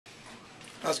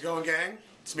How's it going, gang?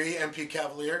 It's me, MP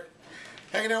Cavalier,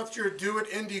 hanging out with your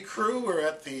DoItIndy crew. We're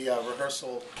at the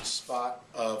rehearsal spot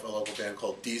of a local band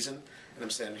called Deezen, and I'm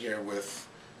standing here with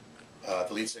the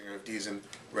lead singer of Deezen,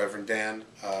 Reverend Dan,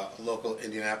 a local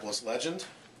Indianapolis legend,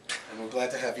 and we're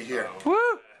glad to have you here. Woo!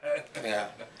 Yeah.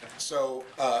 So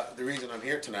the reason I'm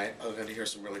here tonight, other than to hear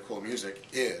some really cool music,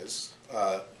 is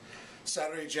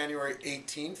Saturday, January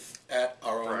 18th at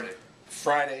our own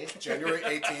Friday, January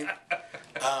 18th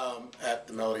at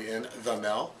the Melody Inn, The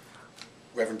Mel.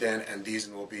 Reverend Dan and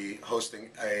Deezen will be hosting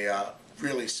a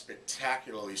really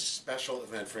spectacularly special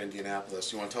event for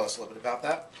Indianapolis. You want to tell us a little bit about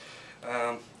that?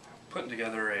 Putting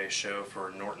together a show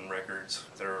for Norton Records.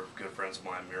 They're good friends of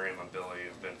mine. Miriam and Billy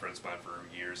have been friends of mine for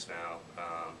years now.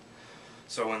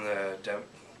 So when the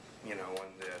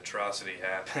atrocity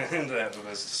happened, that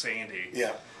was Sandy.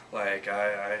 Yeah. Like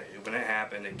when it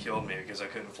happened, it killed me because I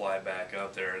couldn't fly back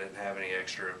up there. I didn't have any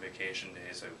extra vacation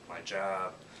days at my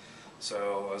job.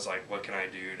 So I was like, what can I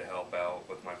do to help out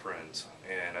with my friends?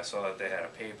 And I saw that they had a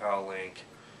PayPal link,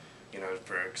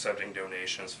 for accepting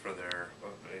donations for their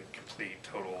complete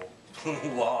total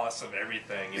loss of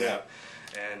everything. You know?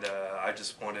 And I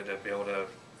just wanted to be able to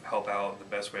help out the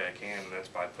best way I can, and that's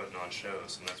by putting on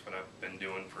shows, and that's what I've been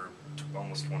doing for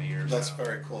almost 20 years That's now.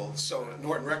 very cool. So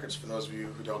Norton Records, for those of you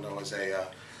who don't know, is a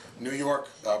New York,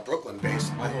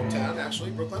 Brooklyn-based, my hometown actually,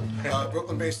 Brooklyn,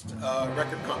 Brooklyn-based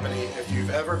record company. If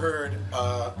you've ever heard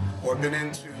or been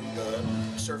into the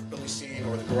surf billy scene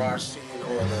or the garage scene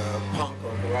or the punk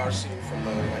or garage scene from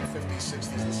the 50s,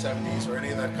 60s, and 70s, or any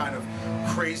of that kind of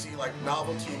crazy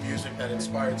novelty music that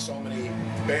inspired so many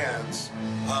bands,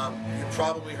 you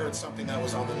probably heard something that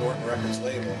was on the Norton Records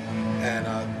label.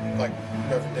 And like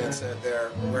Reverend Dan said,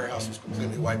 their warehouse was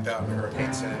completely wiped out in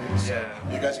Hurricane Sandy. So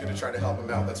you guys are going to try to help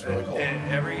them out. That's really cool.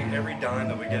 And every dime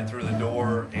that we get through the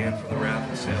door and from the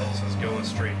raffle sales is going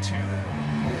straight to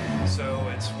them. So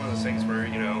it's one of those things where,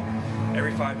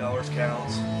 every $5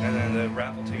 counts, and then the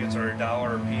raffle tickets are $1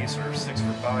 a piece or 6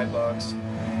 for $5.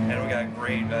 And we got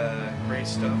great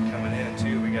stuff coming in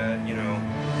too. We got,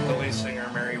 the lead singer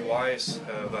Mary Weiss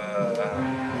of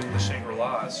the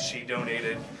Shangri-Las. She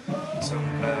donated some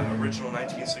original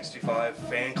 1965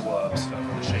 fan club stuff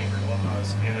for the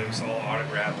Shangri-Las, and it was all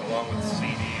autographed along with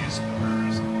CDs,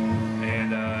 covers,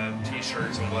 and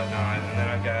T-shirts and whatnot. And then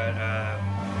I've got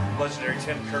legendary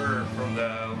Tim Kerr from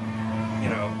the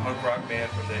punk rock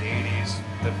band from the 80s,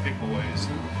 the Big Boys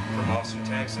from Austin,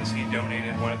 Texas. He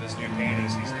donated one of his new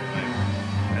paintings he's doing.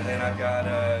 And then I got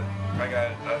an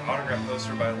autograph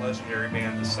poster by a legendary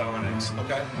band, the Sonics.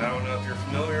 Okay. I don't know if you're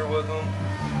familiar with them,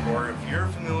 or if you're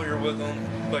familiar with them,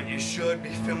 but you should be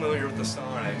familiar with the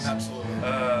Sonics. Absolutely.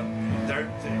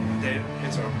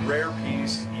 It's a rare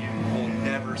piece. You will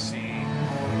never see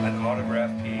an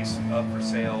autograph piece up for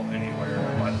sale anywhere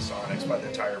by the Sonics, by the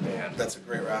entire band. That's a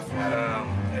great raffle.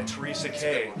 And Teresa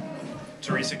K.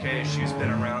 Teresa K. She's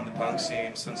been around the punk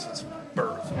scene since its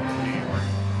birth in New York.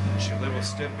 She lived with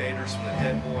Stiff Baders from the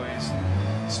Dead Boys.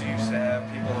 She used to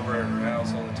have people over at her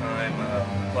house all the time,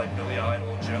 like Billy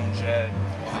Idol, Joan Jett.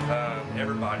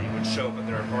 Everybody would show up at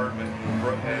their apartment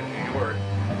in New York,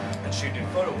 and she'd do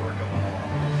photo work of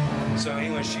them. So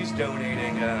anyway, she's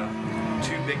donating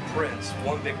 2 big prints.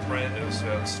 One big print is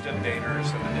Stiff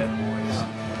Baders and the Dead Boys,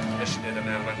 that she did of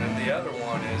them, and then the other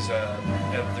one is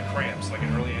of the Cramps, like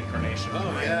an early incarnation of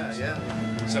the Cramps. Yeah.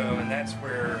 So, and that's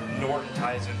where Norton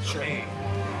ties in for me.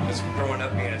 Because growing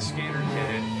up being a skater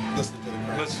kid,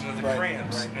 listening to the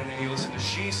Cramps, and then you listen to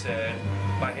She Said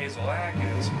by Hazel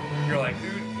Atkins, you're like,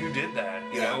 who did that?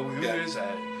 Who is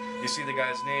that? You see the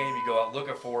guy's name, you go out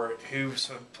looking for it. Who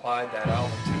supplied that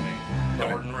album to me?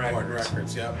 Norton Records. Norton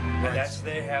Records, yeah. And that's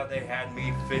how they had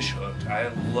me fish hooked. I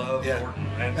love Norton.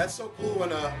 And that's so cool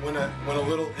when a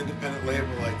little independent label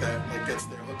like that gets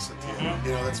their hooks into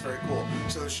you. That's very cool.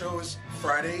 So the show is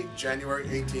Friday, January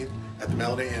 18th at the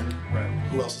Melody Inn. Right.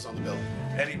 Who else is on the bill?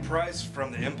 Eddie Price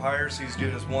from the Empires. He's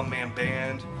doing his one-man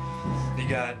band. You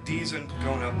got Deezen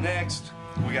going up next.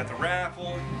 We got the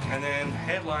Raffle, and then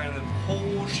headlining the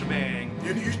whole shebang.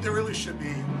 There really should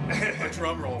be a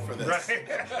drum roll for this. Right.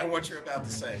 And what you're about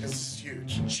to say, because this is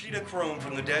huge. Cheetah Chrome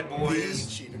from the Dead Boys.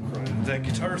 Cheetah Chrome. The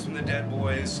guitarist from the Dead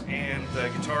Boys, and the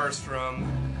guitarist from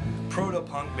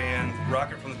proto-punk band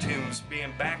Rocket from the Tombs,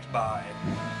 being backed by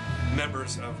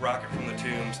members of Rocket from the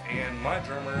Tombs, and my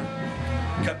drummer,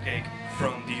 Cupcake,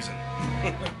 from Deezen.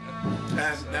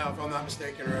 And now, if I'm not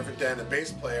mistaken, Reverend Dan, the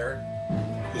bass player,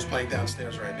 who's who's playing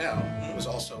downstairs right now, was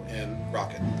also in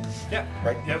Rocket. Yeah.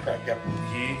 Right? Yep. Correct, yep.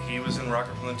 He was in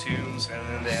Rocket from the Tombs, and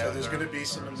then they So there's going to be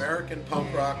some American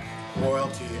punk rock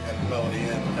royalty at Melody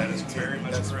Inn. That is very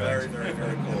much That's correct. very, very,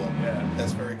 very cool. Yeah.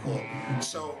 That's very cool.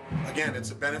 So again,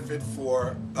 it's a benefit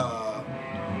for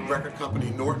record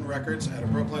company Norton Records out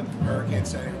of Brooklyn. Hurricane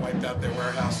Sandy wiped out their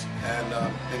warehouse,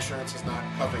 and insurance is not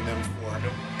covering them for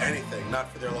anything,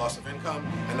 not for their loss of income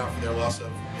and not for their loss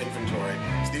of inventory.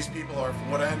 So these people are,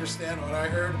 from what I understand, what I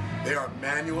heard, they are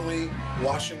manually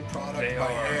washing product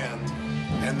by hand,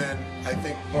 and then I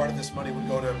think part of this money would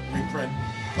go to reprint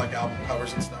like album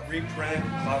covers and stuff. Reprint,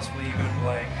 possibly even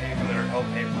like pay for their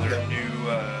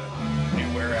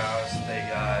new warehouse they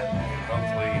got, and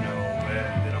hopefully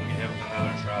they don't get hit with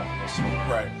another tropical storm.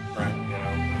 Right.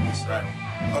 So. Right.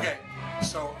 Okay.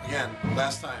 So again,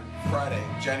 last time, Friday,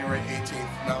 January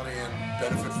 18th, Melody Inn,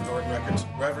 benefit for Norton Records.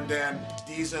 Reverend Dan,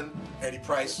 Deezen, Eddie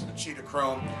Price, Cheetah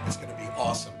Chrome. It's going to be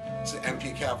awesome. It's an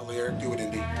MP Cavalier, Do It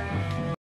Indie.